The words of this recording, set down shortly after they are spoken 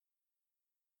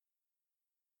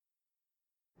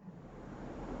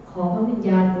ขอพระวิญญ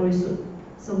าณบริสุทธิ์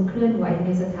ทรงเคลื่อนไหวใน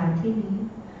สถานที่นี้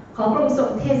ขอพระองค์ทรง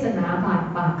เทศนาผ่าน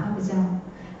ปากข้าพเจ้า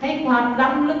ให้ความล้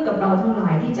ำลึกกับเราทั้งหลา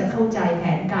ยที่จะเข้าใจแผ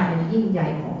นการอันยิ่งใหญ่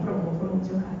ของพระองค์เ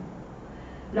จ้าค่ะ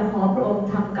และขอพระองค์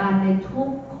ทำการในทุก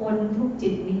คนทุกจิ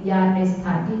ตวิญญาณในสถ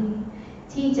านที่นี้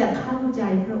ที่จะเข้าใจ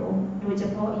พระองค์โดยเฉ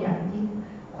พาะอย่างยิ่ง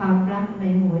ความรักใน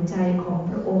หัวใจของ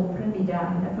พระองค์พระบิดา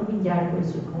และพระวิญญาณบริ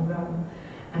สุทธิ์ของเรา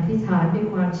อธิษฐานด้วย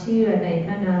ความเชื่อในพ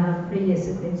ระนามพระเย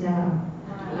ซูคริสต์เจ้า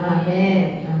อาเมน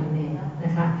อาเมนน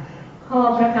ะคะข้อ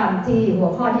พระคำที่หัว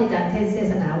ข้อที่อาจารย์เท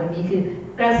ศนาวันนี้คือ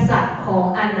กษัตริย์ของ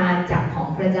อาณาจักรของ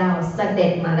พระเจ้าเสด็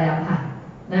จมาแล้วค่ะ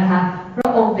นะคะพระ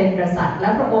องค์เป็นกษัตริย์และ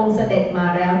พระองค์เสด็จมา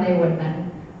แล้วในวันนั้น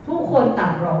ทุกคนต่า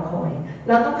งรอคอยเ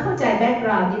ราต้องเข้าใจแบ็กก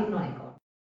ราวด์นิดหน่อยก่อน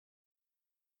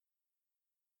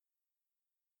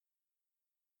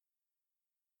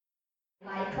ห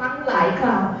ลายครั้งหลายคร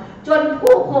าวจน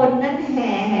ผู้คนนั้นแ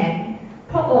ห่แหน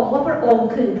พระองค์ว่าพระองค์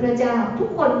คือพระเจ้าทุก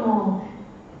คนมอง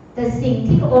แต่สิ่ง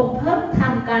ที่พระองค์เพิ่มท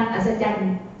ำการอัศจรร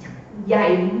ย์ใหญ่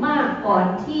มากก่อน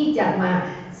ที่จะมา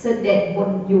เสด็จบ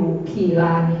นอยู่ขีล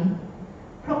านี้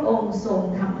พระองค์ทรง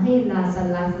ทำให้ลาซา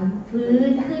รัสฟื้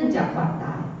นขึ้นจากความต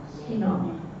ายพี่น้อง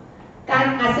การ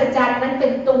อัศจรรย์นั้นเป็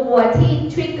นตัวที่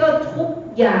ทริกเกอร์ทุก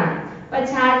อย่างประ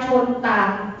ชาชนต่า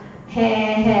งแห่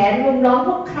แหนรุมล้อมพ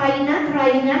วกใครนะ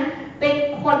เป็น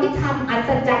คนที่ทำอั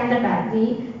ศจรรย์แบบนี้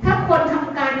ถ้าคนท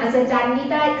ำการอัศจรรย์นี้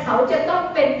ได้เขาจะต้อง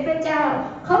เป็นพระเจ้า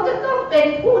เขาจะต้องเป็น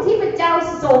ผู้ที่พระเจ้า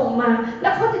ส่งมาและ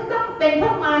เขาจะต้องเป็นพร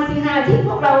ะมาสีหาที่พ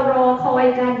วกเรารอคอย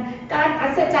กันการอั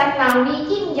ศจรรย์เหล่านี้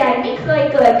ยิ่งใหญ่ไม่เคย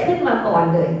เกิดขึ้นมาก่อน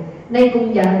เลยในกรุง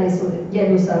เย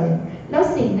รูซาเล็มแล้ว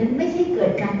สิ่งนั้นไม่ใช่เกิ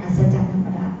ดการอัศจรรย์ธรรม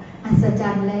ดาอัศจร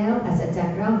รย์แล้วอัศจรร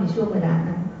ย์เล่าในช่วงเวลา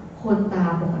นั้นคนตา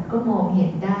บอดก็มองเห็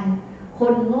นได้ค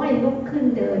นง่อยลุกขึ้น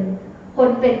เดินค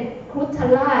นเป็นครุฑ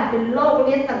ราชเป็นโรคเ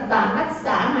ลี้ยงต่างๆรักษ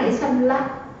าหายชำระ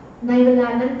ในเวลา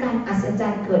นั้นการอัศจร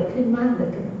รย์เกิดขึ้นมากเหลือ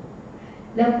เกิน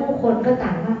แล้วผู้คนก็ต่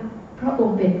างว่าพระอง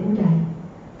ค์เป็นผู้ใด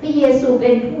พระเยซูเป็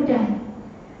นผู้ใด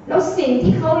แล้วสิ่ง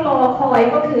ที่เขารอคอย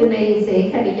ก็คือในเส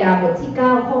คริยาบทที่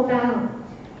9ข้อ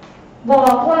9บอ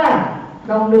กว่า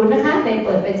ลองดูนะคะในเ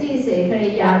ปิดไปที่เสค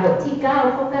ริยาบทที่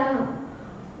9ข้อ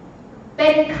9เป็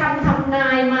นคำทำนา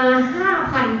ยมา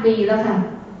 5,000 ปีแล้วค่ะ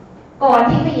ก่อน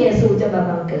ที่พระเยซูจะมา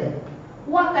บังเกิด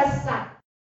ว่ากษัตริย์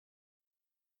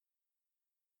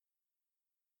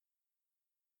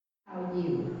เอาอ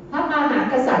ยู่พระมหา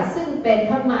กษัตริย์ซึ่งเป็น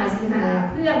พระมาสีหา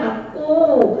เพื่อมากู้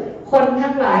คน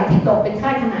ทั้งหลายที่ตกเป็นทา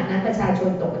สขณะนั้นประชาชน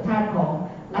ตกเป็นทาสของ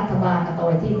รัฐบาลอตอ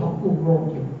ริตี้ของกรุงโรม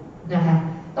อยู่นะคะ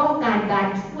ต้องการ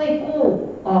ช่วยกู้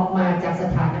ออกมาจากส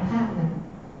ถานภาพนั้น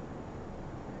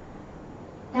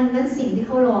ดังนั้นสิ่งที่เ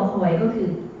ขารอคอยก็คือ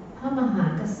พระมหา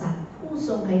กษัตริย์ผู้ท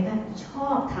รงไกลชอ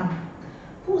บธรรม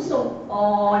ผู้ทรงอ่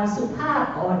อนสุภาพ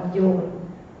อ่อนโยน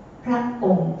พระอ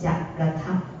งค์จะประ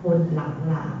ทับบนหลัง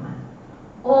ลามา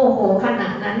โอ้โหขณะ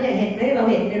นั้นเนี่ยเห็นไหมเรา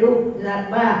เห็นในรูป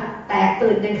ว่าแตก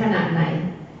ตื่นในขณะไหน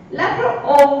และพระ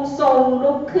องค์ทรง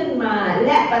ลุกขึ้นมาแล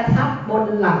ะประทับบน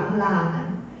หลังลานั้น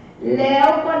แล้ว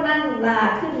ก็นั่งลา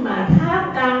ขึ้นมาท่าม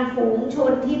กลางฝูงช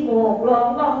นที่โบกร้อง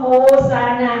ว่าโฮซา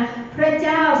นาพระเ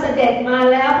จ้าเสด็จมา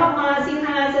แล้วพระมาสีห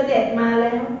าเสด็จมาแ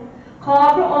ล้วขอ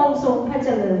พระองค์ทรงพระเจ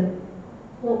ริญ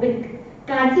โอ้เป็น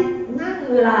การที่นั่ง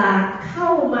ลาเข้า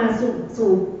มา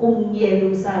สู่กรุงเย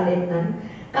รูซาเล็มนั้น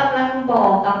กำลังบอ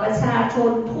กกับประชาช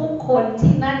นทุกคน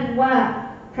ที่นั่นว่า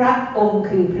พระองค์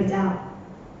คือพระเจ้า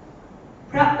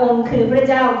พระองค์คือพระ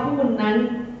เจ้าผู้นั้น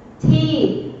ที่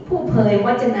ผู้เผยว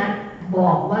จนะบ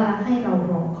อกว่าให้เรา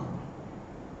รอ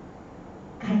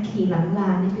การขี่หลังลา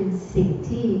นี่เป็นสิ่ง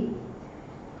ที่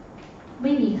ไ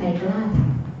ม่มีใครกล้าท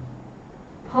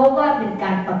ำเพราะว่าเป็นก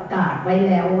ารประกาศไว้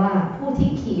แล้วว่าผู้ที่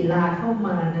ขี่ลาเข้าม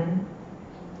านั้น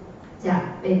จะ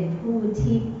เป็นผู้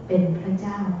ที่เป็นพระเ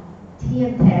จ้าเที่ย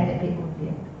งแท้แต่เพียงคนเดี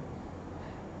ยว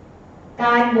ก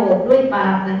ารโบกด้วยปา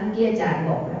กนั้นเกียรติอาจารย์บ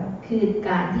อกแล้วคือก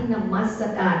ารที่นมัส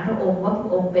การพระองค์ว่าพระ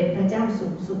องค์เป็นพระเจ้าสู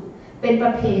งสุดเป็นปร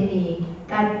ะเพณี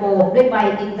การโบกด้วยใบ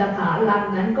อินทผลัม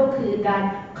นั้นก็คือการ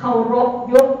เคารพ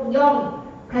ยกย่อง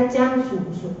พระเจ้าสูง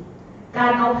สุดกา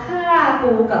รเอาผ้า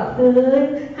ปูกับพื้น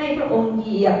ให้พระองค์เห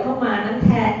ยียบเข้ามานั้นแท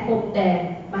นพรมแดง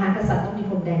มหากษัตริย์ต้องมี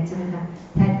พรมแดงใช่ไหมคะ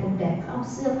แทนพรมแดงเขาเอา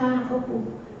เสื้อผ้าเขาปู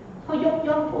เขายก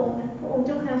ย่องพระองค์นะพระองค์เ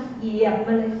จ้าค่ะเหยียบม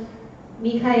าเลย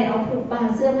มีใครเอาผ้า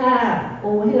เสื้อผ้า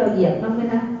ปูให้เราเหยียบบ้างไหม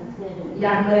คะอ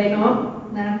ย่างเลยเนาะ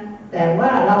นะแต่ว่า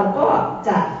เราก็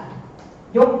จะ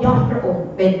ยกย่องพระองค์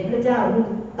เป็นพระเจ้า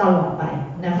ตลอดไป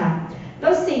นะคะแล้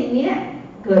วสิ่งนี้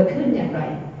เกิดขึ้นอย่างไร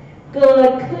เกิ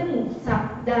ดขึ้นสัป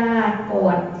ดาห์ก่อ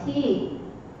นที่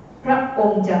พระอ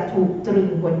งค์จะถูกตรึง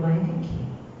บนไม้กางเขน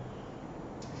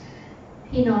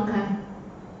พี่น้องคะ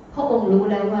พระองค์รู้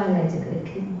แล้วว่าอะไรจะเกิด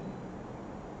ขึ้น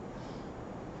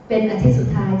เ เป็นอาทิตย์สุด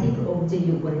ท้ายที่พระองค์จะอ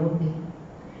ยู่บนโลกนี้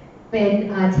เป็น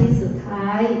อาทิตย์สุดท้า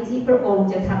ยที่พระองค์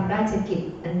จะทำราชกิจ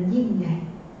อันยิ่งใหญ่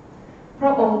พร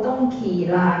ะองค์ต้องขี่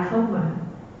ลาเข้ามา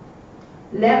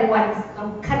และวัน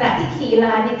ขณะที่ขี่ล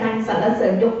าในการสรรเสริ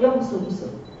ญยกย่องสูงสุ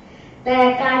ดแต่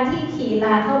การที่ขี่ล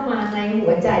าเข้ามาในหั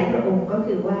วใจพระองค์ก็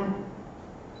คือว่า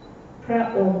พระ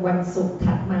องค์วันศุกร์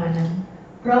ถัดมานั้น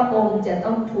พระองค์จะ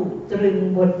ต้องถูกตรึง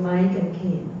บนไม้กางเข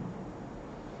น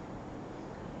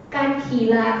การขี่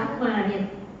ลาเข้ามาเนี่ย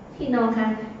พี่น้องคะ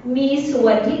มีส่ว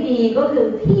นที่ดีก็คือ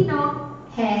พี่น้อง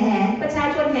แห่แหนประชา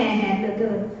ชนแห่แหนเหลือเ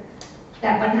กินแต่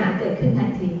ปัญหาเกิดขึ้นทัน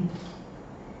ที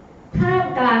ท่าม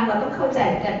กลางเราต้องเข้าใจ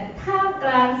กันท่ามก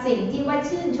ลางสิ่งที่ว่า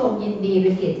ชื่นชมยินดีหรื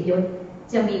อเกียรติยศ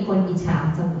จะมีคนอิจฉา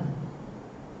เสมอ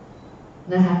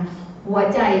นะคะหัว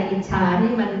ใจอิจฉา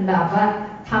นี่มันแบบว่า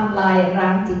ทำลายร้า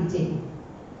งจริง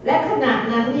ๆและขณะ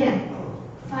นั้นเนี่ย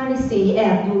ฟาริสีแอ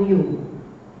บดูอยู่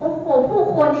โอ้โหผู้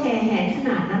คนแห่แหนขน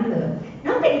าดนั้นเหรอ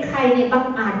นั่นเป็นใครเนี่ยบัง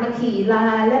อาจมาขี่ลา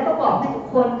แล้วก็บอกให้ทุก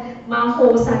คนมาโฮ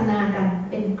ซานากัน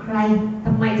เป็นใครท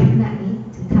ำไมถึงขนาดนี้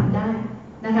ถึงทำได้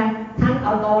นะคะทั้ง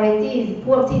authority พ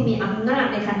วกที่มีอำนาจ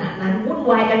ในขณะนั้นวุ่น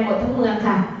วายกันหมดทั้งเมือง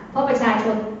ค่ะเพราะประชาช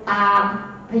นตาม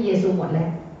พระเยซูหมดแล้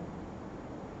ว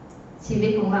ชีวิ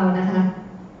ตของเรานะคะ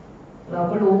เรา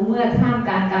ก็รู้เมื่อท่ามก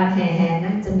ลางการแห่แหน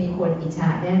นั้นจะมีคนอิจฉา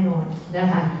แน่นอนนะ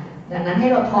คะดังนั้นให้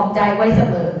เราถ่อมใจไว้เส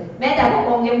มอแม้แต่พระอ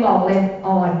งค์ยังบอกเลย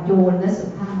อ่อนโยนและสุ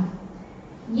ภาพ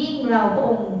ยิ่งเราพระอ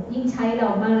งค์ยิ่งใช้เรา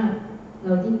มากเร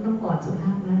ายิ่งต้องอ่อนสุภ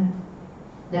าพมาก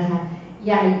นะคะอ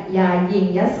ย่ายิง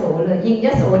ยโสเลยยิงย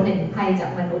โสหนึ่งภัยจา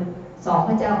กมนุษย์สองพ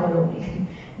ระเจ้าอารมณ์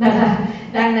นะคะ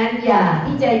ดังนั้นอย่า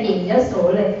ที่จะยิงยโส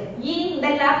เลยยิ่งไ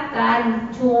ด้รับการ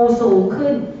ชูสูงขึ้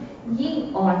นยิ่ง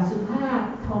อ่อนสุภาพ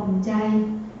ถ่อมใจ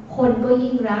คนก็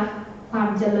ยิ่งรักความ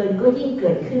เจริญก็ยิ่งเ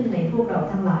กิดขึ้นในพวกเรา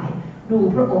ทั้งหลายดู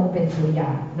พระองค์เป็นตัวอย่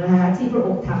างนะคะที่พระอ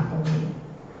งค์ทำตรงนี้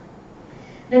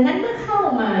ดังนั้นเมื่อเข้า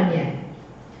มาเนี่ย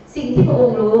สิ่งที่พระอง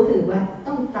ค์รู้คือว่า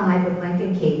ต้องตายบนไม้กา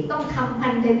งเขนต้องทำพั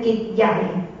นธกิจใหญ่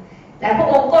แต่พระ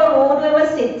องค์ก็รู้ด้วยว่า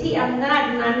สิทธิอำนาจ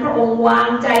นั้นพระองค์วาง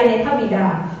ใจในพระบิดา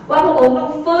ว่าพระองค์ต้อ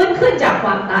งฟื้นขึ้นจากคว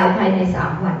ามตายภายใน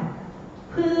3 วัน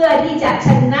เพื่อที่จะช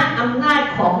นะอำนาจ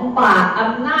ของบาปอ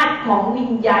ำนาจของวิ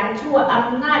ญญาณชั่วอ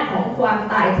ำนาจของความ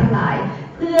ตายทั้งหลาย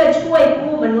เพื่อช่วย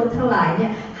ผู้มนุษย์ทั้งหลายเนี่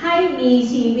ยให้มี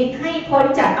ชีวิตให้พ้น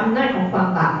จากอำนาจของความ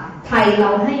บาปไถ่เรา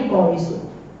ให้บริสุทธิ์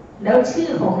แล้วชื่อ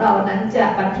ของเรานั้นจะ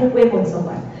บันทึกไว้บนสว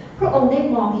รรค์พระองค์ได้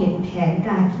มองเห็นแผนก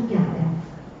ารทุกอย่างแล้ว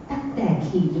ตั้งแต่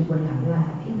ขี่อยู่บนหลังลา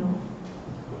พี่น้อง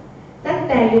ตั้งแ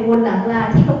ต่อยู่บนหลังลา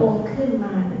ที่พระองค์ขึ้นม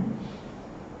านั้น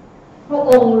พระ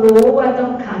องค์รู้ว่าต้อ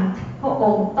งทำพระอ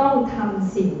งค์ต้องท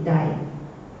ำสิ่งใด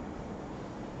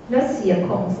และเสียง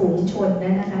ของฝูงชน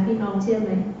นั้นนะคะพี่น้องเชื่อไห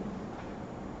ม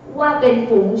ว่าเป็น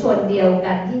ฝูงชนเดียว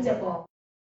กันที่จะบอก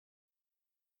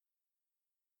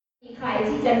มีใคร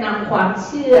ที่จะนำความเ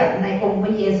ชื่อในองค์พร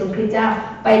ะเยซูคริสต์เจ้า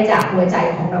ไปจากหัวใจ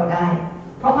ของเราได้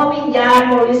เพราะพระวิญญาณ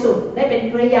บริสุทธิ์ได้เป็น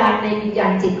พยานในวิญญา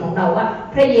ณจิตของเราว่า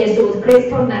พระเยซูคริส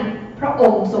ต์เท่านั้นพระอ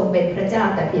งค์ทรงเป็นพระเจ้า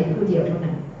แต่เพียงผู้เดียวเท่า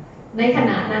นั้นในข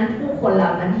ณะนั้นผู้คนเหล่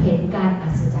านั้นเห็นการอั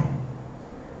ศจรรย์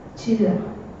เชื่อ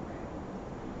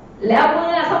แล้วเ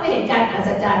มื่อเขาไม่เห็นการอัศ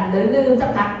จรรย์หรือลืมสั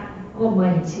กพักก็ไม่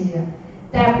เชื่อ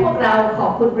แต่พวกเราขอ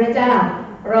บคุณพระเจ้า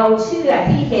เราเชื่อ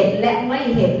ที่เห็นและไม่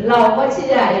เห็นเราก็เ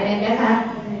ชื่ออย่างนี้นะคะ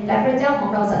แต่พระเจ้าของ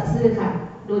เราสัตย์ซื่อค่ะ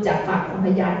ดูจากปากคำพ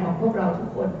ยานของพวกเราทุก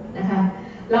คนนะคะ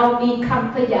เรามีค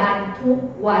ำพยานทุก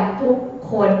วันทุก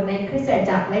คนในคริสต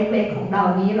จักรเล็กๆของเรา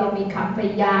นี้เรามีคำพ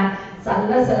ยานสร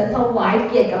รเสริญถวาย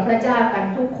เกียรติกับพระเจ้ากัน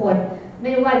ทุกคนไ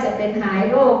ม่ว่าจะเป็นหาย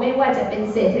โรคไม่ว่าจะเป็น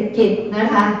เศรษฐกิจนะ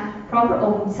คะเพราะพระอ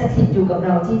งค์สถิตอยู่กับเร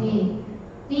าที่นี่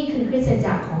นี่คือคริสต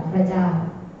จักรของพระเจ้า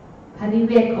พระนิเ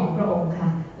วศของพระองค์ค่ะ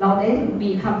เราได้มี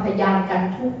คำพยานกัน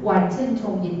ทุกวันชื่นช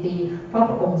มยินดีเพราะ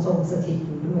พระองค์ทรงสถิตอ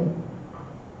ยู่ด้วย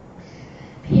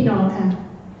พี่น้องค่ะ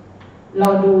เรา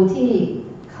ดูที่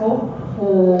เขาโฮ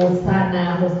ซานา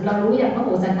เรารู้อย่างว่าโฮ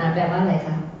ซานาแปลว่าอะไรค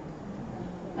ะ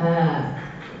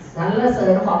สรรเสริ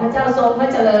ญของพระเจ้าทรงพระ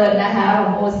เจริญนะคะ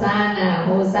โฮซานาโฮ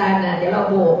ซานาเดี๋ยวเรา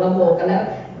โบกกันแล้ว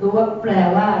รู้ว่าแปล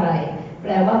ว่าอะไรแป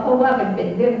ลว่าเพราะว่ามันเป็น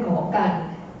เรื่องของการ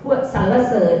พวกสรร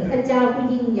เสริญพระเจ้าผู้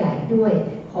ยิ่งใหญ่ด้วย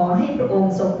ขอให้พระอง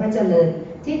ค์ทรงพระเจริญ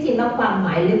ที่จริงแล้วความหม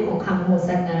ายลึกของคำโฮซ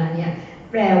านาเนี่ย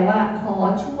แปลว่าขอ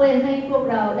ช่วยให้พวก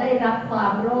เราได้รับควา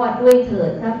มรอดด้วยเถิ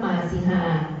ดพระมาสีหา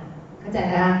เข้าใจไ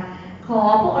หมคะขอ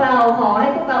ให้พวกเร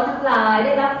าทั้งหลายไ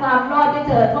ด้รับความรอดด้วย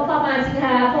เถิดเพราะพระมาสีห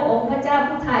าพระองค์พระเจ้า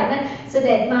ผู้ไถ่นั้นเส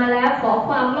ด็จมาแล้วขอค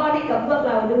วามรอดให้กับพวกเ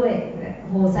ราด้วย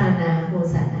โฮซานาโฮ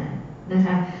ซานานะค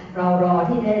ะเรารอ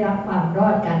ที่ได้รับความรอ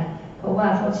ดกันเพราะว่า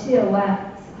เขาเชื่อว่า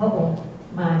พระองค์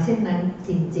มาเช่นนั้นจ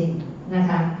ริงๆนะ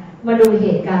คะมาดูเห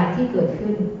ตุการณ์ที่เกิด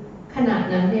ขึ้นขณะ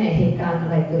นั้นเนี่ยเหตุการณ์อะ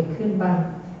ไรเกิดขึ้นบ้าง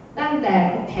ตั้งแต่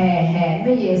แห่แหนพ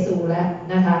ระเยซูแล้ว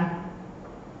นะคะ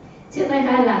เชื่อไหมค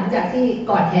ะหลังจากที่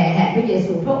ก่อนแห่แหนพระเย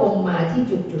ซูพระองค์มาที่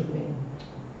จุดหนึ่ง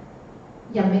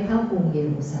ยังไม่เข้ากรุงเย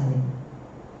รูซาเล็ม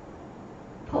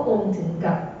พระองค์ถึง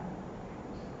กับ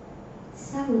เ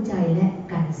ศร้าใจและ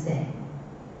กันแสง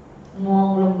มอง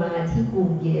ลงมาที่กรุง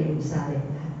เยรูซาเล็ม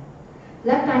ค่ะแล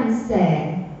ะกันแสง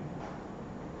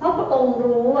เพราะพระองค์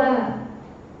รู้ว่า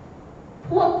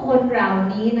พวกคนเหล่า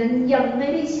นี้นั้นยังไม่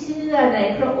ได้เชื่อใน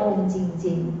พระองค์จ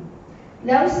ริงๆแ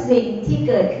ล้วสิ่งที่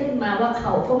เกิดขึ้นมาว่าเข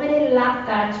าก็ไม่ได้รับ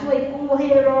การช่วยกู้ให้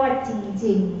รอดจ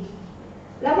ริง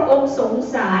ๆแล้วพระองค์สง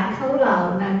สารเขาเหล่า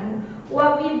นั้นว่า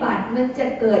วิบัติมันจะ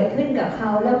เกิดขึ้นกับเขา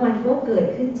แล้วมันก็เกิด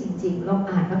ขึ้นจริงๆลอง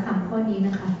อ่านพระคำข้อนี้น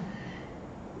ะคะ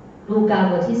ลูกา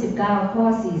บทที่19ข้อ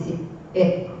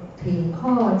41ถึงข้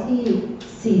อ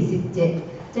ที่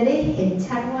47จะได้เห็น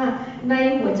ชัดว่าใน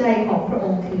หัวใจของพระอ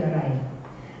งค์คืออะไร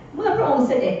เมื่อพระองค์เ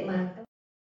สด็จมา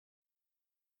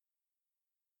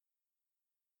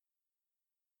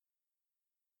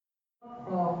ค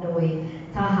รองโดย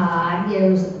ทหาร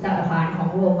ทหารของ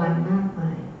โรมันมากมา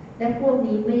ยและพวก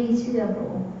นี้ไม่เชื่อพระ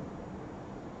องค์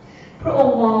พระอง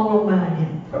ค์มองลงมาเนี่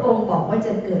ยพระองค์บอกว่าจ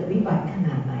ะเกิดวิบัติขน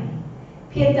าดไหน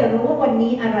เพียงแต่รู้ว่าวัน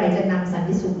นี้อะไรจะนำสัน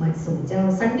ติสุขมาสู่เจ้า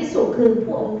สันติสุขคือพ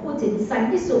ระองค์พูดถึงสัน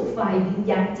ติสุขฝ่ายวิญ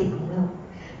ญาณจิตของเรา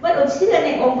เมื่อเราเชื่อใน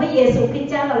องค์พระเยซูคริสต์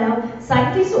เจ้าแล้วสัน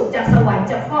ติสุขจากสวรรค์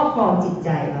จะครอบครองจิตใจ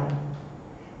เรา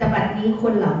แต่บัดนี้ค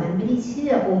นเหล่านั้นไม่ได้เชื่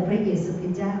อองค์พระเยซูคริ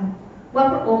สต์เจ้าว่า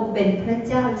พระองค์เป็นพระ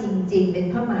เจ้าจริงๆเป็น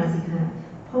พระมาสิกขา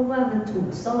เพราะว่ามันถูก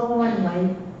ซ่อนไว้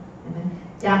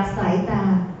จากสายตา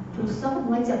ถูกซ่อน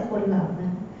ไว้จากคนเหล่านั้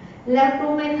นแล้ว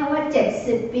รู้ไหมคะว่า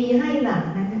70 ปีให้หลัง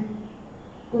นั้น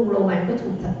กรุงโรมันก็ถู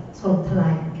กถล่มทลา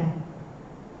ยเหมือนกัน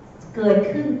เกิด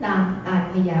ขึ้นตามการ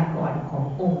พยากรณ์ของ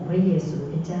องค์พระเยซู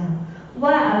คริสต์เจ้า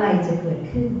ว่าอะไรจะเกิด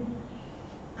ขึ้น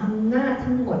อำนาจ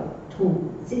ทั้งหมดถูก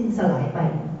สิ้นสลายไป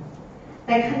แ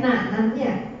ต่ขณะนั้นเนี่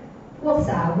ยพวก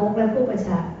สาวกและพวกป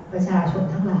ระชาชน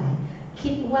ทั้งหลายคิ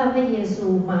ดว่าพระเยซู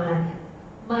มา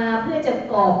เพื่อจะ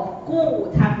กอบกู้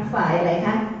ทางฝ่ายอะไรค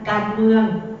ะการเมือง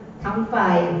ทางฝ่า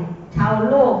ยชาว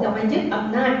โลกจะมายึดอ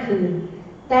ำนาจคืน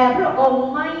แต่พระองค์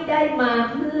ไม่ได้มา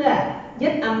เพื่อยึ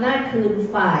ดอำนาจคืน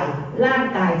ฝ่ายร่าง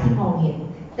กายที่มองเห็น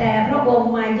แต่พระอง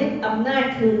ค์มายึดอำนาจ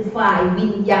คืนฝ่ายวิ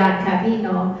ญญาณค่ะพี่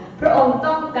น้องพระองค์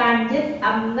ต้องการยึดอ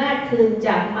ำนาจคืนจ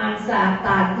ากมารซาต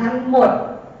านทั้งหมด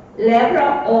และพร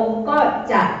ะองค์ก็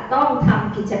จะต้องท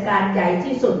ำกิจการใหญ่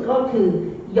ที่สุดก็คือ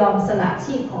ยอมสละ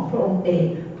ชีพของพระองค์เอง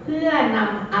เพื่อน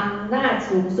ำอำนาจ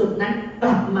สูงสุดนั้นก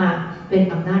ลับมาเป็น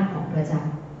อำนาจของพระเจ้า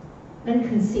นั่น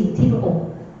คือสิ่งที่พระองค์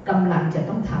กำลังจะ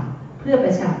ต้องทำเพื่อป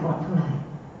ระชากรทั้งหลาย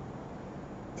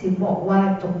ถึงบอกว่า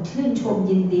จงชื่นชม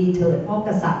ยินดีเถิดเพราะก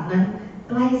ษัตริย์นั้น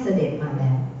ใกล้เสด็จมาแ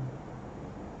ล้ว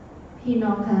พี่น้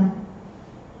องคะ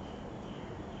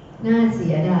น่าเสี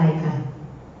ยดายค่ะ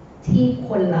ที่ค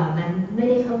นเหล่านั้นไม่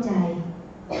ได้เข้าใจ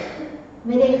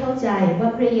ว่า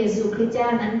พระเยซูคริสต์เจ้า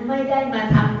นั้นไม่ได้มา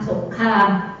ทำสงคราม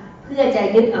เพื่อจะ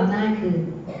ยึดอำนาจคืน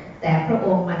แต่พระอ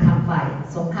งค์มาทำฝ่าย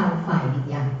สงครามฝ่ายวิญ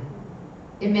ญาณ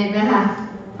เอเมนไหมคะ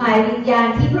ฝ่ายวิญญาณ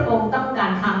ที่พระองค์ต้องกา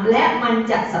รทำและมัน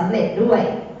จะสำเร็จด้วย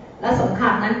และสงครา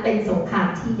มนั้นเป็นสงคราม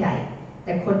ที่ใหญ่แ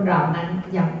ต่คนเหล่านั้น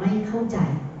ยังไม่เข้าใจ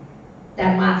แต่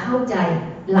มาเข้าใจ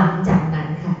หลังจากนั้น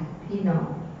ค่ะพี่น้อง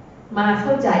มาเ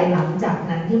ข้าใจหลังจาก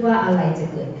นั้นที่ว่าอะไรจะ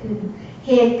เกิดขึ้น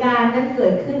เหตุการณ์นั้นเกิ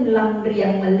ดขึ้นลำเรียง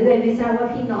มาเรื่อยไม่ทราบว่า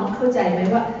พี่น้องเข้าใจไหม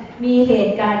ว่ามีเห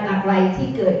ตุการณ์อะไรที่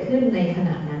เกิดขึ้นในขณ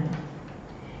ะนั้น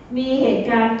มีเหตุ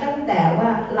การณ์ตั้งแต่ว่า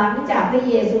หลังจากพระ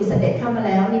เยซูเสด็จเข้ามาแ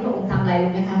ล้วนี่พระองค์ทำอะไร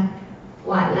รู้ไหมคะก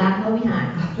วาดล้างพระวิหาร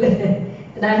เลย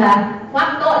นะคะควัก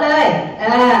โต๊ะเลย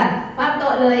ควักโต๊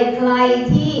ะเลยใคร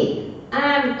ที่อ้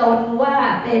างตนว่า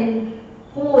เป็น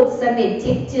พูดสนิท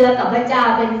ชิดเชื้อกับพระเจ้า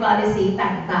เป็นฟาริสี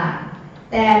ต่าง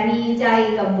ๆแต่มีใจ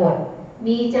กบฏ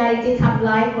มีใจที่ทำ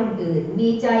ร้ายคนอื่นมี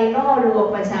ใจล่อลวง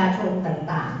ประชาชน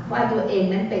ต่างๆว่าตัวเอง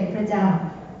นั้นเป็นพระเจ้า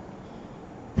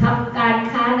ทำการ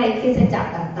ค้าในคริสตจัก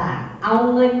รต่างๆเอา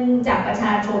เงินจากประช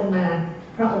าชนมา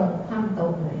พระองค์คว่ำโต๊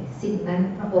ะเลยสิ่งนั้น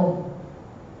พระองค์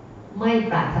ไม่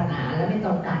ปรารถนาและไม่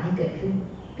ต้องการให้เกิดขึ้น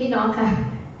พี่น้องค่ะ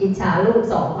อิจฉาลูก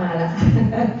2มาแล้วค่ะ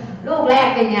ลูกแรก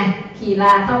เป็นไงขี่ล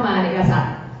าเข้ามาในกษัตริ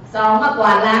ย์2มากว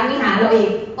าดล้างวิหารเราอี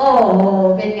กโอ้โห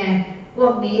เป็นไงพว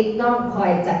กนี้ต้องคอ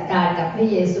ยจัดการกับพระ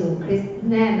เยซูคริสต์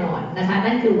แน่นอนนะคะ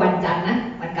นั่นคือวันจันทร์นะ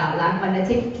วันกล่าวล้างวันอา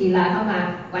ทิตย์ขี่ลาเข้ามา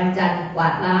วันจันทร์กวา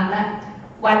ดล้างแล้ว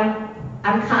วัน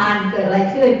อังคารเกิดอะไร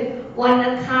ขึ้นวัน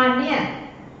อังคารเนี่ย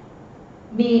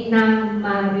มีนางม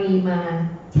ารีมา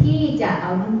ที่จะเอ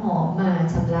าน้ำหอมมา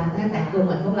ชำระตั้งแต่ตัวเห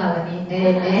มือนพวกเราวันนี้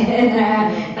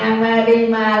นางมารี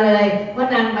มาเลยว่า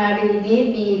นางมารีนี้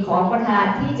มีของประทาน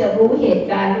ที่จะรู้เหตุ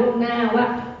การณ์ล่วงหน้าว่า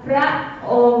พระ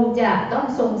องค์จะต้อง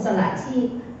ทรงสละชีพ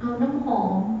เอาน้ำหอ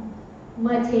ม ม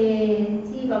าเท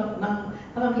ที่บาง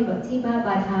พระคัมภีร์บอกที่พระบ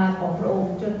าทาของพระอง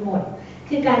ค์จนหมด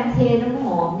คือการเทน้ำห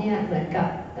อมเนี่ยเหมือนกับ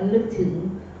ระลึกถึง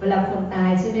เวลาคนตา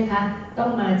ยใช่ไหมคะต้อง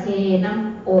มาเทน้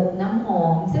ำอบน้ำหอ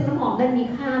มซึ่งน้ำหอมนั้นมี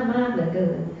ค่ามากเหลือเกิ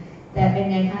นแต่เป็น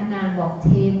ไงคะนางบอกเท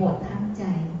หมดทั้งใจ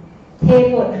เท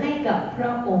หมดให้กับพร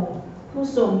ะองค์ผู้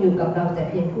ทรงอยู่กับเราแต่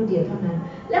เพียงผู้เดียวเท่านั้น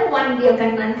และวันเดียวกั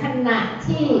นนั้นขณะ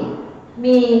ที่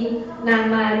มีนาง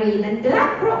มารีนั้นรัก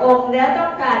พระองค์แล้วต้อ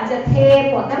งการจะเท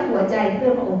หมดทั้งหัวใจเพื่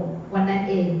อพระองค์วันนั้น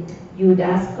เองยูด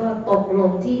าสก็ตกล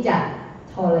งที่จะ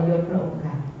ทรยศพระองค์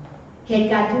ค่ะเหตุ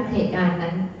การณ์ทุกเหตุการณ์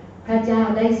นั้นพระเจ้า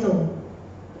ได้ทรง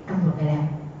กำหนดไปแล้ว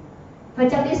พระ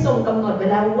เจ้าได้ทรงกำหนดไป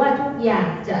แล้วว่าทุกอย่าง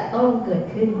จะต้องเกิด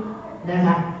ขึ้นนะค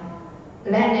ะ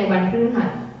และในวันพฤหัส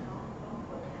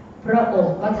พระอง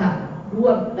ค์ก็ทำร่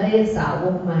วมได้สาว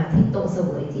กมาที่โต๊ะเส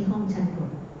วยที่ห้องชั้นบ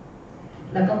น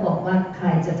แล้วก็บอกว่าใคร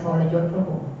จะทรยศพระ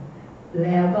องค์แ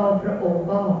ล้วก็พระองค์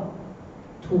ก็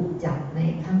ถูกจับใน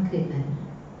ค่ำคืนนั้น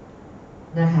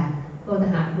นะคะพวกท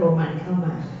หารโรมันเข้าม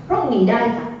าพระองค์หนีได้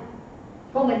ค่ะ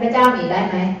พระองค์เป็นพระเจ้าหนีได้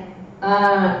ไหม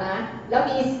นะแล้ว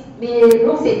มี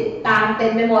ลูกศิษย์ตามเต็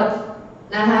มไปหมด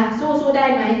นะคะสู้ได้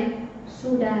ไหม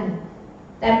สู้ได้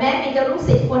แต่แม้มีเจ้าลูก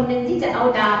ศิษย์คนหนึ่งที่จะเอา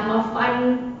ดาบมาฟัน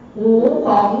หูข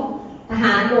องทห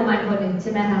ารโรมันคนหนึ่งใ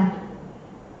ช่ไหมคะ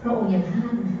พระองค์ยังห้า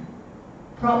มนะ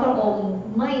เพราะพระองค์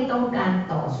ไม่ต้องการ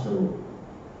ต่อสู้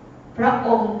พระอ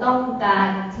งค์ต้องการ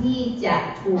ที่จะ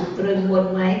ถูกตรึงบน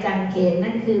ไม้กางเขน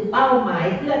นั่นคือเป้าหมาย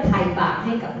เพื่อไถ่บาปใ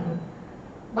ห้กับมนุษย์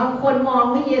บางคนมอง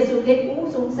พระเยซูคริสต์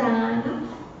สงสา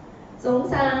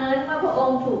รว่าพระอง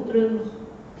ค์ถูกตรึง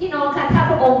พี่น้องคะถ้า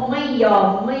พระองค์ไม่ยอม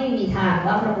ไม่มีทาง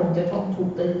ว่าพระองค์จะต้องถูก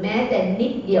ตรึงแม้แต่นิ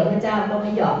ดเดียวพระเจ้าก็ไ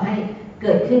ม่ยอมให้เ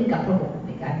กิดขึ้นกับพระองค์ใน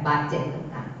การบาดเจ็บ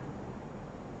ต่าง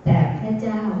ๆแต่พระเ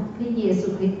จ้าพระเยซู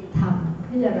คริสต์ทำเ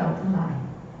พื่อเราทั้งหลาย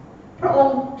พระอง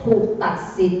ค์ถูกตัด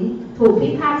สินถูกพิ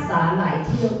พากษาหลายเ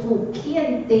ที่ยวถูกเฆี่ยน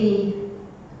ตี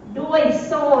ด้วยโ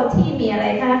ซ่ที่มีอะไร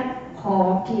คะคอ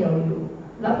เกี่ยวอยู่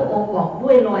แล้วพระองค์บอกด้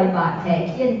วยรอยบาดแผล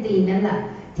เฆี่ยนตีนั่นแหละ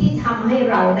ที่ทำให้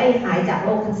เราได้หายจากโร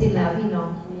คทั้งสิ้นแล้วพี่น้อง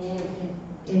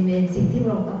เอเมนสิ่งที่เ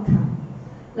ราต้องท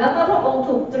ำแล้วก็พระองค์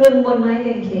ถูกตรึงบนไม้ก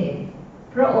างเขน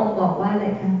พระองค์บอกว่าอะไร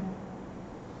คะ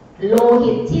โล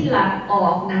หิตที่หลั่งออ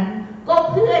กนั้นก็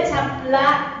เพื่อชำระ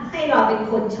ให้เราเป็น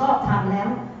คนชอบธรรมแล้ว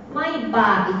ไม่บ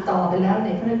าปอีกต่อไปแล้วใน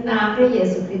พระนามพระเย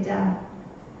ซูคริสต์เจ้า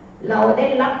เราได้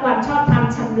รับความชอบธรรม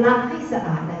ชำระให้สะอ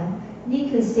าดแล้วนี่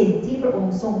คือสิ่งที่พระอง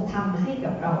ค์ทรงทำให้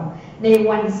กับเราใน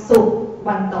วันศุกร์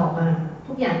วันต่อมา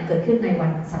ทุกอย่างเกิดขึ้นในวั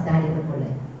นสัปดาห์เดียวกันหมดเล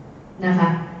ยนะคะ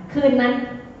คืน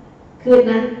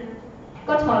นั้น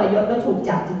ก็ทรยศก็ถูก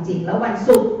จับจริงๆแล้ววัน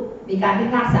ศุกร์มีการพิ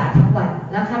พากษาทั้งวัน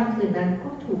แล้วค่ำคืนนั้นก็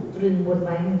ถูกตรึงบนไ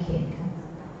ม้กางเขนค่ะ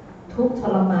ทุกท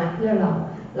รมานเพื่อเ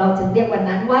ราจึงเรียกวัน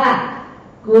นั้นว่า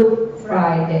Good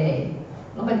Friday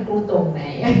แล้วมันกูตรงไหน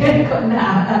คนถา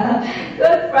ม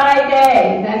Good Friday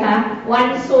นะคะวัน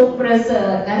ศุกร์ประเสริ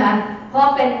ฐนะคะเพราะ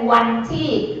เป็นวันที่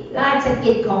ราช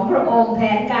กิจของพระองค์แผ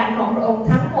นการของพระองค์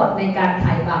ทั้งหมดในการไ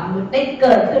ถ่บาปมนุษย์ได้เ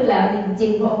กิดขึ้นแล้วจริ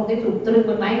งๆพระองค์ได้ถูกตรึงบ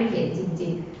นไม้กางเขนจริ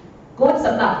งๆกู๊ดส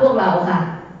ำหรับพวกเราค่ะ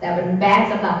แต่เป็นแบด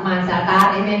สำหรับมารซาตาน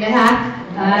เองไหมคะ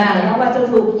แล้วว่าจะ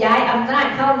ถูกย้ายอำนาจ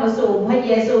เข้ามาสู่พระเ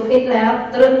ยซูคริสต์แล้ว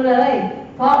ตรึงเลย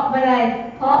เพราะอะไร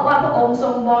เพราะว่าพระองค์ทร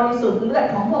งบริสุทธิ์เลือด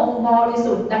ของพระองค์บริ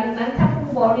สุทธิ์ดังนั้นถ้าผู้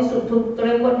บริสุทธิ์ถูกต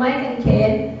รึงบนไม้กางเข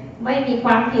นไม่มีคว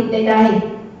ามผิดใด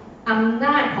ๆอำน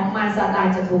าจของมารซาตาน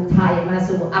จะถูกไถ่มา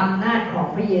สู่อำนาจของ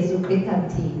พระเยซูคริสต์ทัน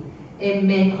ทีเอเ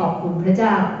มนขอบคุณพระเจ้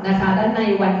านะคะและใน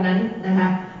วันนั้นนะคะ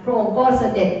พระองค์ก็เส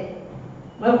ด็จ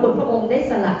เมื่อคุณพระองค์ได้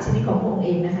สละชีวิตของพระองค์เอ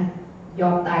งนะคะยอ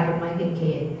มตายบนไม้กางเข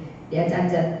นเดี๋ยวอาจารย์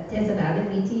จะเทศนาเรื่อง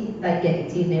นี้ที่รายละเอียดอีก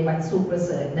ทีในวันศุกร์ประเ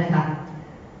สริฐนะคะ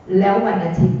แล้ววันอ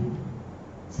าทิตย์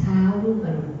เช้ารุ่งอ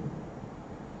รุณ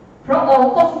พระอง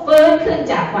ค์ก็ฟื้นขึ้น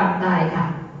จากความตายค่ะ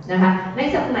นะคะใน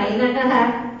สมัยนั้นนะคะ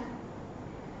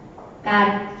การ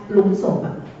หลุมศพ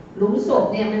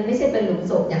เนี่ยมันไม่ใช่เป็นหลุม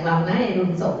ศพอย่างเรานะหลุ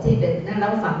มศพที่เป็นนั่นเรา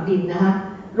ฝังดินนะคะ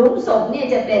หลุมศพเนี่ย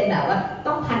จะเป็นแบบว่า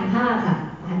ต้องพันผ้าค่ะ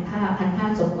พันผ้า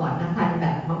ศพก่อนนะพันแบ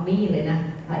บมัมมี่เลยนะ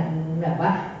พันแบบว่า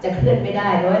จะเคลื่อนไม่ได้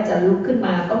หรือว่าจะลุกขึ้นม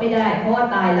าก็ไม่ได้เพราะว่า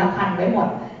ตายแล้วพันไว้หมด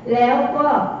แล้วก็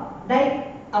ได้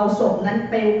เอาศพนั้น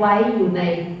ไปไว้อยู่ใน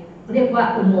เรียกว่า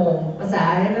อุโมงค์ภาษา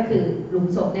ก็คือหลุม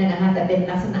ศพเนี่ยนะคะแต่เป็น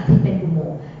ลักษณะที่เป็นอุโม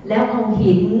งค์แล้วเอา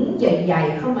หินใหญ่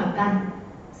ๆเข้ามากั้น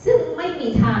ซึ่งไม่มี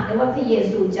ทางเลยว่าพระเย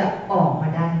ซูจะออกมา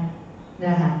ได้น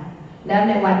ะคะแล้วใ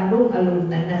นวันรุ่งอรุณ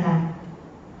นั้นนะคะ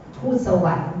ทูตสว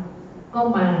รรค์ก็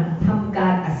มาทำกา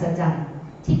รอัศจรรย์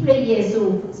ที่พระเยซู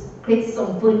คริสต์ทรง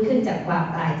ฟื้นขึ้นจากความ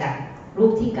ตายจากรู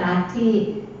ปที่การ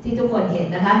ที่ทุกคนเห็น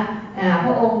นะคะพ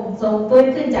ระองค์ทรงฟื้น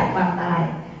ขึ้นจากความตาย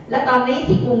และตอนนี้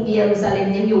ที่กรุงเยรูซาเล็ม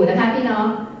ยังอยู่นะคะพี่น้อง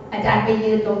อาจารย์ไป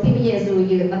ยืนตรงที่พระเยซู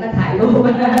ยืนแล้วก็ถ่ายรูป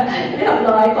เรียบ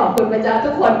ร้อยขอบคุณพระเจ้าทุ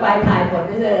กคนไปถ่ายหมดไ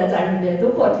ม่ใช่อาจารย์คนเดียวทุ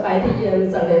กคนไปที่เยรู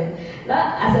ซาเล็มแล้ว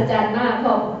อัศจรรย์มาก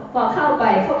พอเข้าไป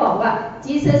เขาบอกว่า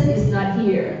Jesus is not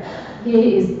here he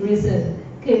is risen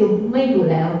คือไม่อยู่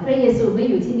แล้วพระเยซูไม่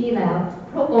อยู่ที่นี่แล้ว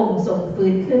พระองค์ทรงฟื้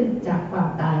นขึ้นจากความ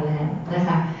ตายแล้วนะค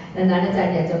ะดังนั้นอาจาร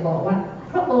ย์อยากจะบอกว่า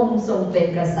พระองค์ทรงเป็น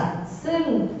กษัตริย์ซึ่ง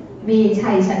มี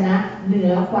ชัยชนะเหนื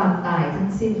อความตายทั้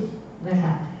งสิ้นนะค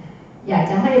ะอยาก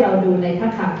จะให้เราดูในพร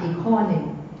ะคัมภีร์ข้อหนึ่ง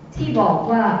ที่บอก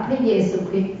ว่าพระเยซู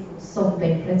คริสต์ทรงเป็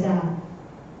นพระเจ้า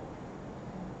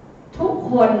ทุก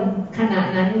คนขณะ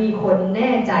นั้นมีคนแ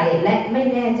น่ใจและไม่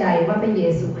แน่ใจว่าพระเย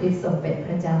ซูคริสต์ทรงเป็นพ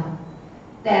ระเจ้า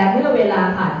แต่เมื่อเวลา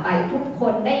ผ่านไปทุกค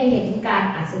นได้เห็นการ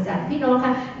อัศจรรย์พี่น้องค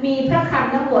ะมีพระค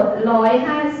ำทั้งหมด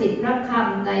150พระค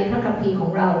ำในพระคัมภีร์ขอ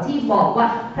งเราที่บอกว่า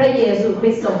พระเยซูค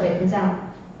ริสต์ทรงเป็นพระเจ้า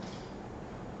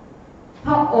พ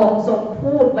ระองค์ทรง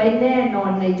พูดไว้แน่นอ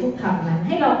นในทุกคำนั้นใ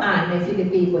ห้เราอ่านในฟิลิป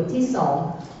ปีบทที่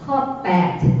2ข้อ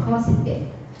8ถึงข้อ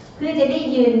11เพื่อจะได้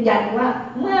ยืนยันว่า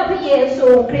เมื่อพระเยซู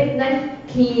คริสต์นั้น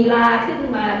ขี่ลาขึ้น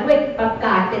มาด้วยประก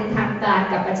าศเป็นทางการ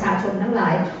กับประชาชนทั้งหลา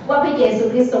ยว่าพระเยซู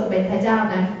คริสต์ทรงเป็นพระเจ้า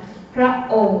นั้นพระ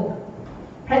องค์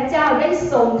พระเจ้าได้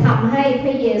ทรงทำให้พร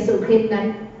ะเยซูคริสต์นั้น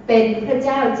เป็นพระเ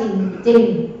จ้าจริง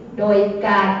ๆโดยก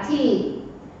ารที่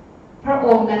พระอ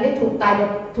งค์นั้นได้ถูก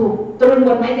ตรึงบ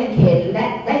นไม้กางเขนและ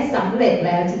ได้สำเร็จแ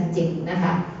ล้วจริงๆนะค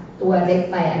ะตัวเล็ก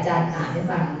ไปอาจารย์อ่านให้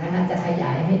ฟังนะคะจะขย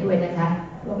ายให้ด้วยนะคะ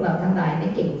พวกเราทั้งหลายไม่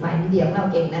เก่งฝ่ายนิดเดียวเรา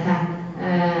เก่งนะคะ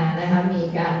นะคะมี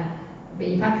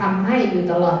พระคำให้อยู่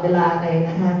ตลอดเวลาเลย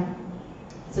นะคะ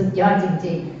สุดยอดจ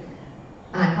ริง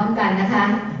ๆอ่านพร้อมกันนะคะ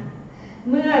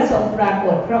เมื่อทรงปราก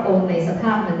ฏพระองค์ในสภ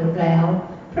าพมนุษย์แล้ว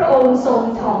พระองค์ทรง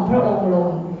ถ่อมพระองค์ล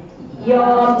งย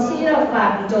อมเชื่อฟั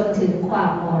งจนถึงควา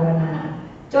มมรณา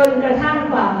จนกระทั่ง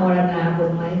ความมรณาบ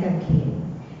นไม้กางเขน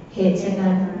เหตุฉะ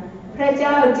นั้นพระเจ้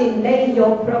าจึงได้ย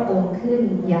กพระองค์ขึ้น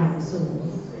อย่างสูง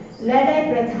และได้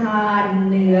ประทาน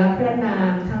เหนือพระนา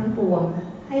มทั้งปวง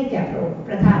ให้แก่พระองค์ป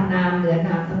ระทานนามเหนือน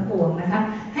ามทั้งปวงนะคะ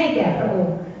ให้แก่พระอง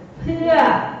ค์เพื่อ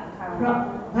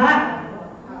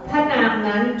พระนาม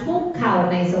นั้นทุกข่าว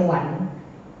ในสวรรค์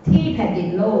ที่แผ่นดิน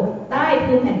โลกใต้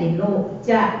พื้นแผ่นดินโลก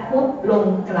จะคุกลง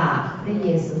กราบพระเย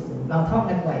ซูเราท่อง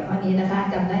กันบ่อยข้อนี้นะคะ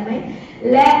จำได้ไหม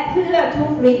และเพื่อทุ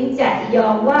กลิ้นจะยอ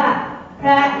มว่าพ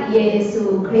ระเยซู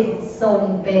คริสต์ทรง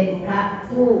เป็นพระ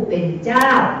ผู้เป็นเจ้า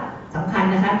สำคัญ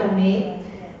นะคะตรงนี้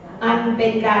อันเป็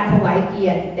นการถวายเกี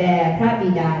ยรติแด่พระบิ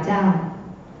ดาเจ้า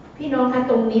พี่น้องคะ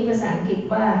ตรงนี้ภาษาอังกฤษ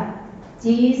ว่า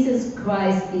Jesus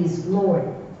Christ is Lord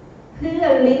เพื่อ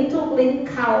ลิ้นทุกลิ้น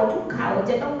เขาทุกเขา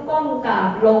จะต้องก้มกรา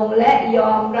บลงและย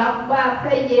อมรับว่าพ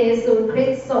ระเยซูคริ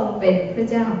สต์ทรงเป็นพระ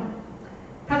เจ้า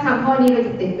ถ้าคำข้อนี้เราจ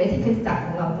ะติดไว้ที่คริสตจักรข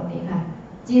องเราตรงนี้ค่ะ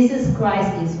Jesus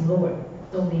Christ is Lord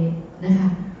ตรงนี้นะคะ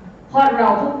เพราะเรา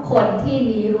ทุกคนที่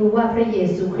นี้รู้ว่าพระเย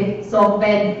ซูคริสต์ทรงเ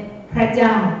ป็นพระเจ้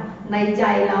าในใจ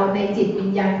เราในจิตวิ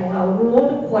ญญาณของเรารู้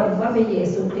ทุกคนว่าพระเย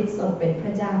ซูคริสต์ทรงเป็นพร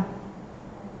ะเจ้า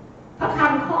พระค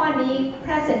ำข้อนี้พ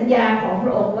ระสัญญาของพ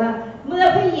ระองค์ว่าเมื่อ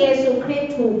พระเยซูคริส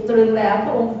ต์ถูกตรึงแล้วพ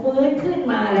ระองค์ฟื้นขึ้น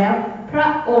มาแล้วพระ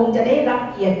องค์จะได้รับ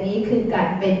เกียรตินี้คือการ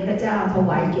เป็นพระเจ้าถว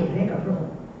ายเกียรติให้กับพระอง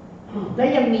ค์และ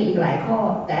ยังมีอีกหลายข้อ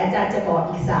แต่อาจารย์จะบอก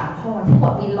อีก3ข้อที่บ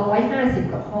อกมี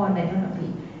150กว่าข้อในพระคัมภี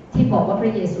ร์ที่บอกว่าพร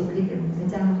ะเยซูคริสต์เป็นพระ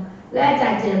เจ้าและอาจา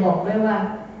รย์จะบอกด้วยว่า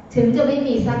ถึงจะไม่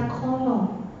มีสักข้อ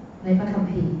ในพระคัม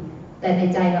ภีร์แต่ใน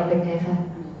ใจเราเป็นไงคะ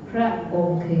พระอง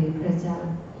ค์คือพระเจ้า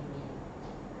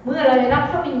เมื่อเราได้รับ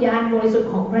พระวิญญาณบริสุท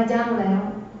ธิ์ของพระเจ้าแล้ว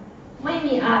ไม่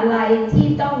มีอะไรที่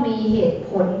ต้องมีเหตุ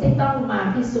ผลที่ต้องมา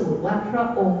พิสูจน์ว่าพระ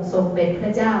องค์ทรงเป็นพร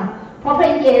ะเจ้าเพราะพร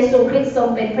ะเยซูคริสต์ทรง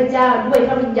เป็นพระเจ้าด้วยพ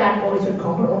ระวิญญาณบริสุทธิ์ข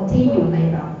องพระองค์ที่อยู่ใน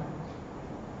เรา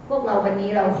พวกเราวันนี้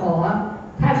เราขอ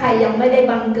ถ้าใครยังไม่ได้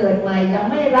บังเกิดใหม่ยัง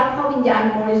ไม่ได้รับพระวิญญาณ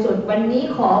บริสุทธิ์วันนี้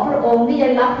ขอพระองค์ที่จะ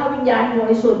รับพระวิญญาณบ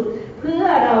ริสุทธิ์เพื่อ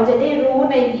เราจะได้รู้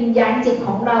ในวิญญาณจิตข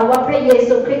องเราว่าพระเย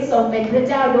ซูคริสต์ทรงเป็นพระ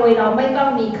เจ้าโดยเราไม่ต้อง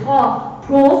มีข้อ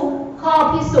proof ข้อ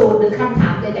พิสูจน์หรือคำถา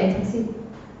มใดๆทั้งสิ้น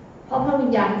เพราะพระวิ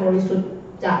ญญาณบริสุทธิ์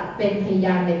จะเป็นพย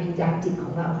านในวิญญาณจิตขอ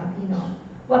งเราค่ะพี่น้อง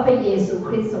ว่าพระเยซูค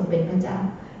ริสต์ทรงเป็นพระเจ้า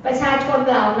ประชาชน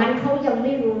เหล่านั้นเขายังไ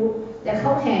ม่รู้แต่เข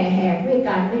าแห่ด้วยก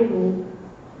ารไม่รู้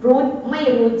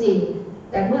จริง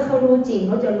แต่เมื่อเขารู้จริงเ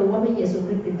ขาจะรู้ว่าพระเยซูค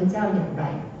ริสต์เป็นพระเจ้าอย่างไร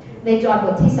ในจอห์นบ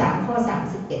ทที่3ข้อ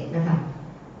31นะคะ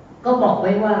ก็บอกไ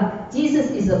ว้ว่า Jesus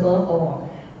is above all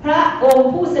พระอง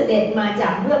ค์ผู้เสด็จมาจา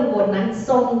กเบื้องบนนั้น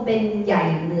ทรงเป็นใหญ่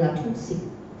เหนือทุกสิ่ง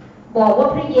บอกว่า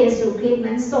พระเยซูคริสต์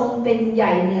นั้นทรงเป็นให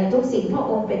ญ่เหนือทุกสิ่งพระ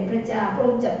องค์เป็นพระเจ้าพระอ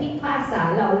งค์จะพิพากษา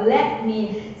เราและมี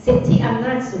สิทธิอำน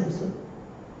าจสูงสุด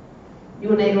อ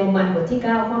ยู่ในโรมันบทที่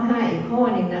9ข้อ5อีกข้อ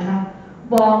หนึ่งนะคะ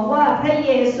บอกว่าพระเ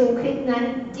ยซูคริสต์นั้น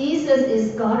Jesus is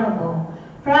God of all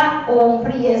พระองค์พ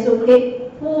ระเยซูคริสต์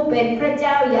ผู้เป็นพระเ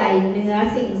จ้าใหญ่เหนือ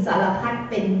สิ่งสารพัด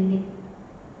เป็นนิจ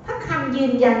พระคำยื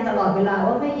นยันตลอดเวลา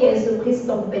ว่าพระเยซูคริสต์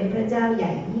ทรงเป็นพระเจ้าให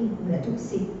ญ่ยิ่งเหนือทุก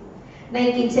สิ่งใน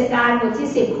กิจการบทที่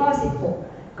10ข้อ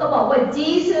16ก็บอกว่า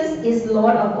Jesus is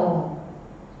Lord of all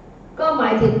ก็หมา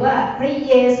ยถึงว่าพระ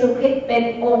เยซูคริสต์เป็น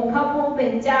องค์พระผู้เป็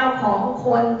นเจ้าของค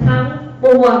นทั้งป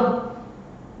วง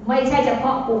ไม่ใช่เฉพา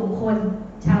ะกลุ่มคน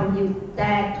ชาวยิวแ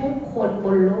ต่ทุกคนบ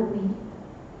นโลกนี้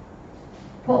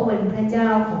พระองค์เป็นพระเจ้า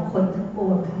ของคนทั้งป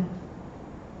วงค่ะ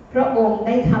พระองค์ไ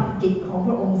ด้ทำกิจของพ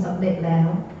ระองค์สำเร็จแล้ว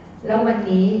วัน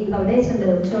นี้เราได้เฉลิ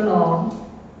มฉลอง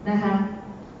นะคะ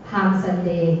พามซันเ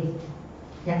ดย์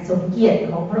อย่างสมเกียรติ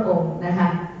ของพระองค์นะคะ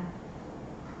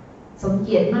สมเ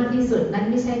กียรติมากที่สุดนั้น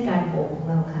ไม่ใช่การโบกของ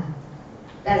เราค่ะ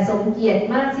แต่สมเกียรติ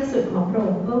มากที่สุดของพระอ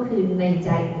งค์ก็คือในใจ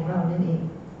ของเรานั่นเอง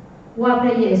ว่าพร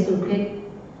ะเยซูคริสต์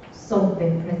ทรงเป็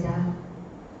นพระเจ้า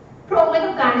พระองค์ไม่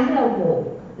ต้องการให้เราโบก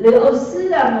หรือเอาเสื้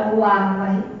อมาวางไ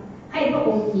ว้ให้พระอ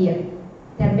งค์เหยียบ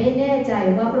แต่ไม่แน่ใจ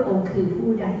ว่าพระองค์คือผู้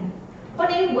ใดเพราะ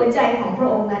ในหัวใจของพระ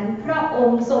องค์นั้นพระอง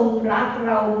ค์ทรงรักเ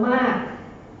รามาก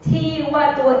ที่ว่า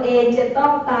ตัวเองจะต้อ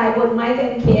งตายบนไม้กา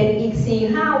งเขนอีก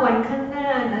 4-5 วันข้างหน้า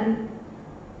นั้น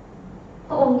พ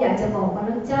ระองค์อยากจะบอกว่า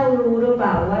เจ้ารู้หรือเป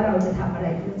ล่าว่าเราจะทำอะไร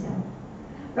เพื่อเจ้า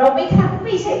เราไ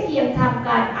ม่ใช่เพียงทำก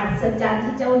ารอัศจรรย์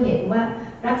ที่เจ้าเห็นว่า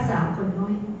รักษาคนน้อ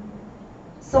ย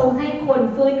ทรงให้คน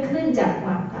ฟื้นขึ้นจากคว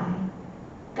ามตาย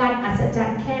การอัศจร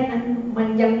รย์แค่นั้นมัน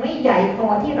ยังไม่ใหญ่พอ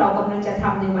ที่เรากำลังจะท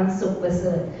ำในวันศุกร์ประเส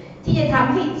ริฐที่จะท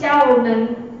ำให้เจ้านั้น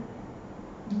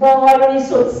บริ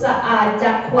สุทธิ์สะอาดจ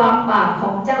ากความบาปขอ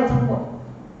งเจ้าทั้งหมด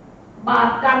บาป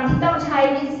กรรมที่ต้องใช้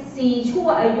ใน4 ชั่ว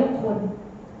อายุคน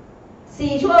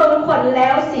4 ชั่วอายุคนแล้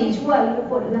ว4 ชั่วอายุ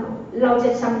คนเราจะ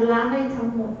ชำระให้ทั้ง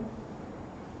หมด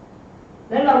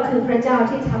และเราคือพระเจ้า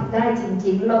ที่ทำได้จ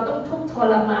ริงๆเราต้องทุกข์ท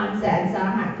รมานแสนสา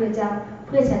หัสเพื่อเจ้าเ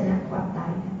พื่อชนะความตา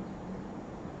ย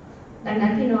ดังนั้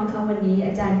นพี่น้องคะวันนี้อ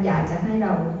าจารย์อยากจะให้เร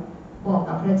าบอก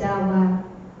กับพระเจ้าว่า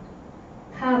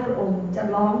ข้าพระองค์จะ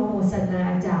ร้องโมสนา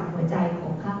จากหัวใจขอ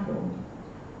งข้าพระองค์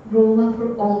รู้ว่าพร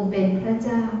ะองค์เป็นพระเ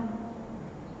จ้า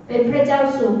เป็นพระเจ้า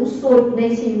สูงสุดใน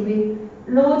ชีวิต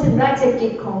รู้ถึงราชกิ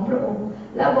จของพระองค์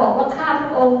แล้วบอกว่าข้าพร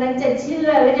ะองค์นั้นจะเชื่อ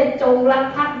และจะจงรัก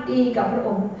ภักดีกับพระอ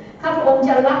งค์ข้าพระองค์จ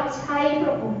ะรับใช้พ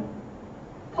ระองค์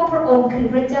เพราะพระองค์คือ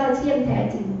พระเจ้าเที่ยงแท้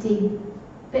จริง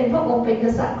ๆเป็นพระองค์เป็นก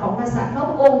ษัตริย์ของกษัตริย์พระ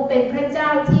องค์เป็นพระเจ้า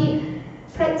ที่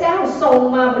พระเจ้าทรง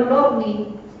มาบนโลกนี้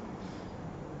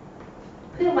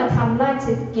เพื่อมาทำราช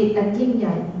กิจอันยิ่งให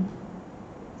ญ่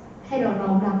ให้เราน้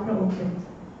อมรับพระองค์เป็น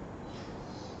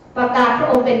ประกาศพระ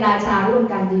องค์เป็นราชาร่วม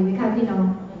กันดีไหมคะพี่น้อง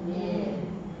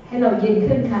ให้เรายืน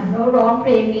ขึ้นค่ะแล้วร้องเพ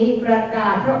ลงนี้ประกา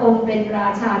ศพระองค์เป็นรา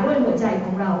ชาด้วยหัวใจข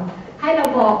องเราให้เรา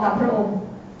บอกกับพระองค์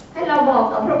ให้เราบอก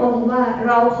กับพระองค์ว่าเ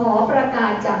ราขอประกา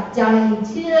ศจากใจ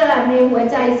เชื่อในหัว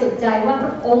ใจสุดใจว่าพ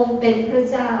ระองค์เป็นพระ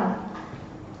เจ้า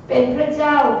เป็นพระเ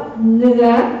จ้าเหนือ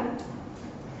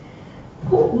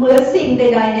เหมือนสิ่งใ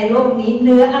ดๆในโลกนี้เห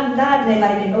นืออำนาจใด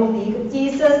ๆในโลกนี้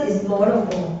Jesus is Lord of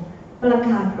all ประก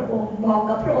าศพระองค์บอก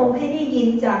กับพระองค์ให้ได้ยิน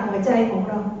จากหัวใจของ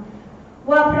เรา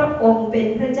ว่าพระองค์เป็น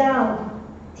พระเจ้า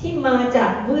ที่มาจา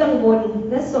กเบื้องบน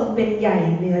และทรงเป็นใหญ่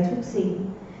เหนือทุกสิ่ง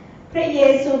พระเย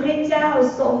ซูคริสต์เจ้า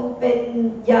ทรงเป็น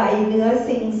ใหญ่เหนือ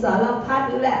สิ่งสารพัด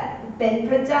และเป็นพ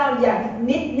ระเจ้าอย่าง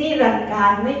นิรันดร์กา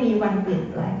รไม่มีวันเปลี่ยน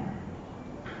แปลง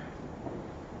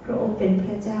พระองค์เป็นพ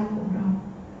ระเจ้าของเรา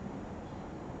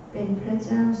เป็นพระเ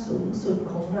จ้าสูงสุด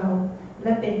ของเราแล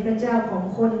ะเป็นพระเจ้าของ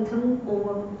คนทั้งปว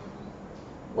ง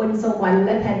บนสวรรค์แ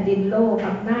ละแผ่นดินโลกอ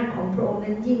ำนาจของพระองค์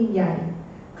นั้นยิ่งใหญ่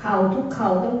เข่าทุกเข่า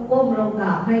ต้องก้มลงกร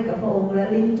าบให้กับพระองค์และ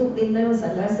ลิ้นทุกลิ้นต้องสร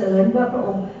รเสริญว่าพระอ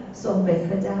งค์ทรงเป็น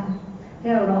พระเจ้าให้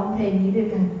เราร้องเพลงนี้ด้วย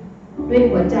กันด้วย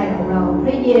หัวใจของเราพ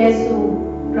ระเยซู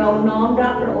เราน้อมรั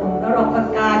บพระองค์และเราประ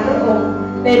กาศพระองค์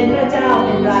เป็นพระเจ้าเ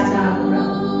ป็นราชาของเรา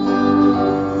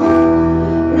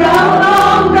เราน้อ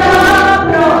มรับ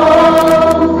พระอ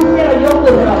งค์ให้เรายก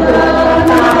มือเราประ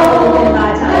กาศพระองค์เป็นรา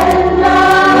ชา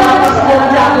เราประสงค์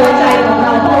จากหัวใจของเร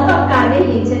าเพราะต้องการได้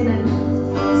ยินเช่นนั้น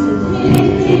สุด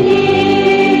ที่นี้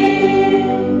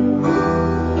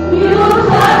อยู่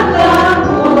ท่ามกลางพ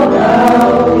วกเรา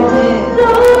เรา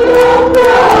ยกพร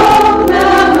ะองค์น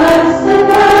มัส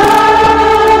การ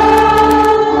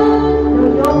เรา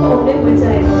ยกพระองค์ด้วยหัวใจ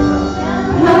ของเรา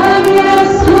พระเย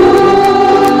ซู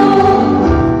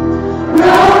เร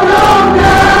าน้อม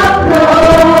รับ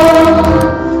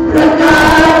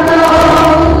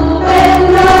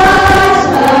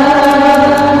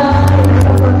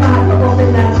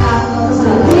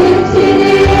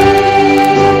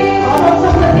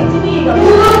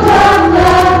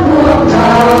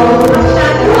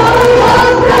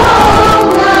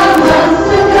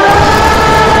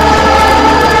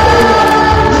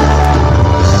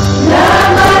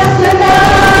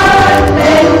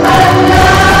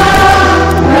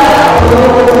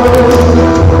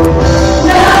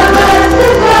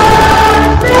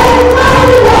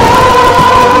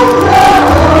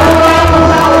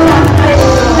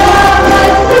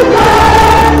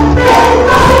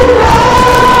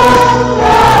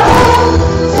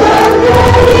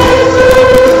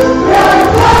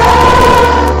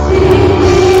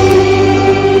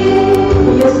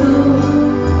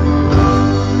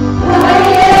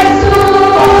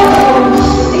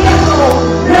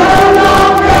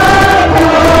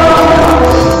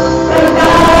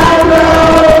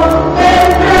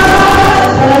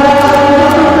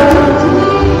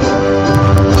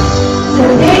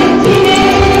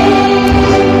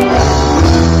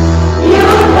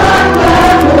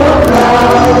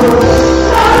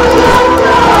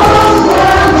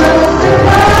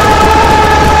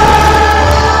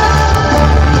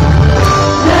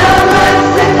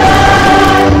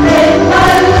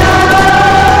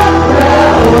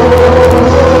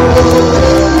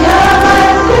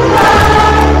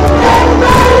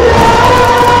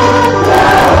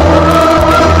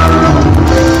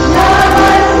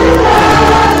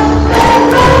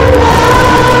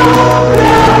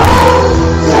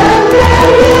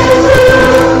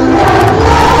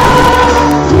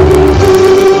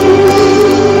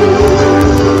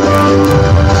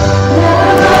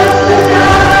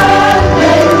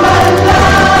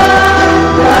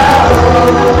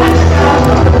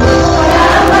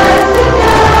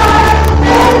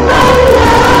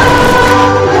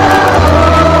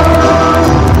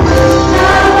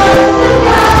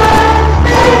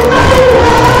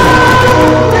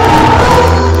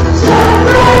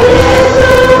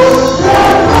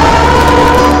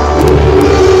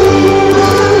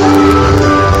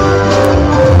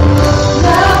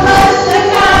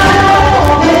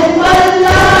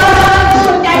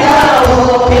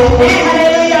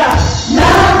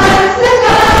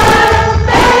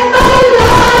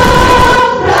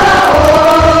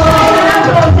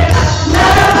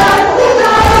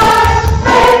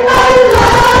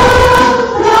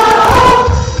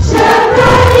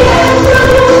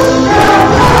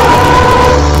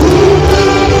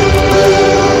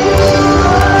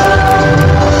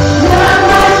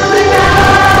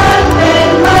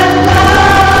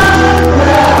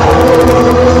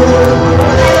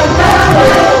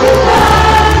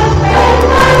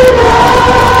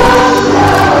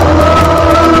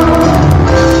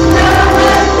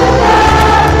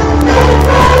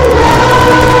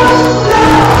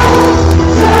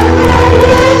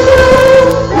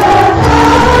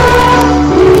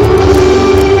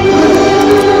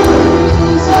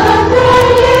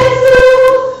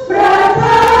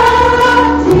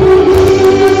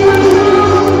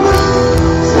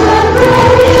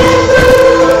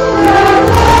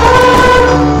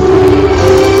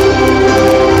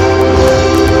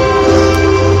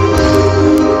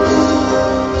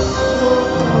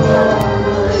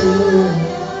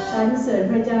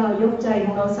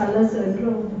เราสรรเสริญพระ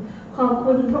องค์ขอบ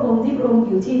คุณพระองค์ที่พระองค์อ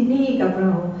ยู่ที่นี่กับเร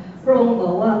าพระองค์บ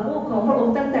อกว่าลูกของพระอง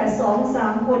ค์ตั้งแต่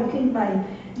2-3 คนขึ้นไป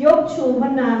ยกชูพร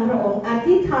ะนามพระองค์อ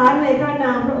ธิษฐานในพระน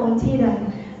ามพระองค์ที่ใด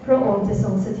พระองค์จะทร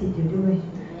งสถิตอยู่ด้วย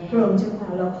พระองค์เจ้าค่ะ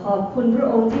เราขอบคุณพระ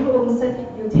องค์ที่พระองค์สถิต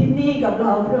อยู่ที่นี่กับเร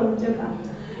าพระองค์เจ้าค่ะ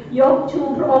ยกชู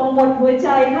พระองค์หมดหัวใจ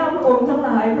ข้าพระองค์ทั้งหล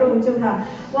ายพระองค์เจ้าค่ะ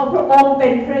ว่าพระองค์เป็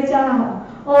นพระเจ้า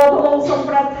โอ้พระองค์ทรง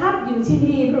ประทับอยู่ที่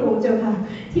นี่พระองค์เจ้าค่ะ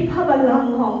ที่พระบัลลัง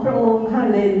ก์ของพระองค์ฮา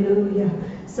เลลูยา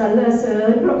สรรเสริ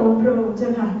ญพระองค์พระองค์เจ้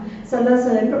าค่ะสรรเส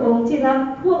ริญพระองค์ที่รัก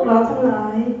พวกเราทั้งหลา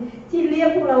ยที่เรียก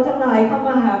พวกเราทั้งหลายเข้าม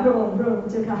าหาพระองค์พระองค์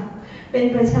เจ้าค่ะเป็น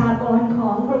ประชากรขอ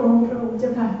งพระองค์พระองค์เจ้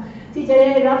าค่ะที่จะไ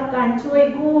ด้รับการช่วย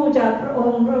กู้จากพระอ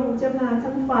งค์พระองค์เจ้าค่ะ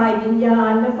ทั้งฝ่ายวิญญา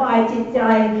ณและฝ่ายจิตใจ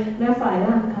และฝ่าย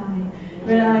ร่างกายเ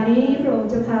วลานี้พระองค์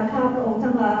เจ้าค่ะข้าพระองค์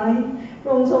ทั้งหลายพร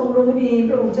ะองค์ทรงรู้ดี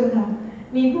พระองค์เจ้าค่ะ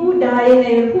มีผู้ใดใน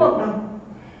พวกเรา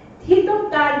ที่ต้อง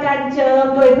การการเจิม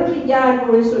โดยพระวิญญาณบ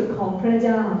ริสุทธิ์ของพระเ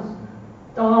จ้า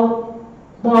ต้อง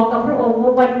บอกกับพระองค์ว่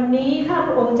าวันนี้ข้าพ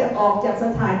ระองค์จะออกจากส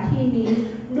ถานที่นี้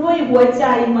ด้วยหัวใจ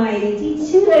ใหม่ที่เ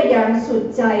ชื่ออย่างสุด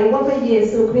ใจว่าพระเย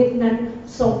ซูคริสต์นั้น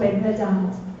ทรงเป็นพระเจ้า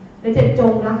และจะจ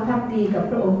งรักภักดีกับ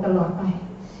พระองค์ตลอดไป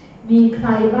มีใคร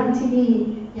บ้างที่นี่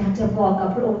อยากจะบอกกับ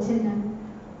พระองค์เช่นนั้น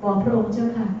บอกพระองค์เจ้า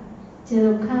ค่ะเจิ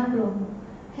มข้าพระองค์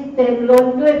ให้เต็มล้น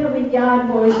ด้วยพระวิญญาณ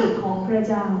บริสุทธิ์ของพระ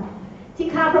เจ้าที่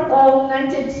ข้าพระองค์นั้น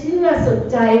จะเชื่อสุด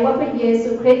ใจว่าพระเยซู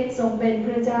คริสต์ทรงเป็นพ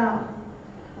ระเจ้า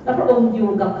และพระองค์อยู่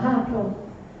กับข้าพระองค์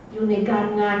อยู่ในการ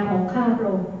งานของข้าพระ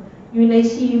องค์อยู่ใน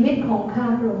ชีวิตของข้า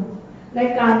พระองค์และ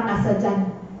การอัศจรรย์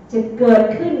จะเกิด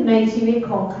ขึ้นในชีวิต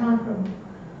ของข้าพระองค์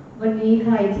วันนี้ใค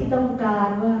รที่ต้องการ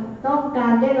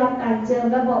ได้รับการเจิม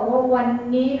และบอกว่าวัน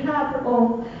นี้ข้าพระอง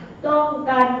ค์ต้อง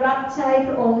การรับใช้พ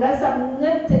ระองค์และสำ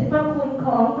นึกถึงพระคุณข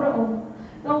องพระองค์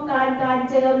ต้องการการ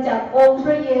เจิมจากองค์พ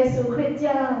ระเยซูคริสต์เ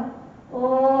จ้าโอ้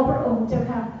พระองค์เจ้า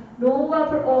ค่ะรู้ว่า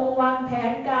พระองค์วางแผ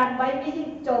นการไว้ไม่ใช่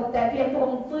จบแต่เพียงพระอ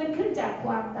งค์ฟื้นขึ้นจากค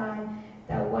วามตายแ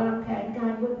ต่วางแผนกา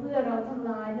รไว้เพื่อเราทั้งห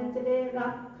ลายนั้นจะได้รั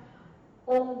บ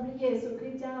องค์พระเยซูคริ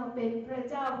สต์เจ้าเป็นพระ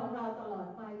เจ้าของเราตลอด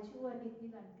ไปชั่วนิ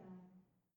รันดร์กาล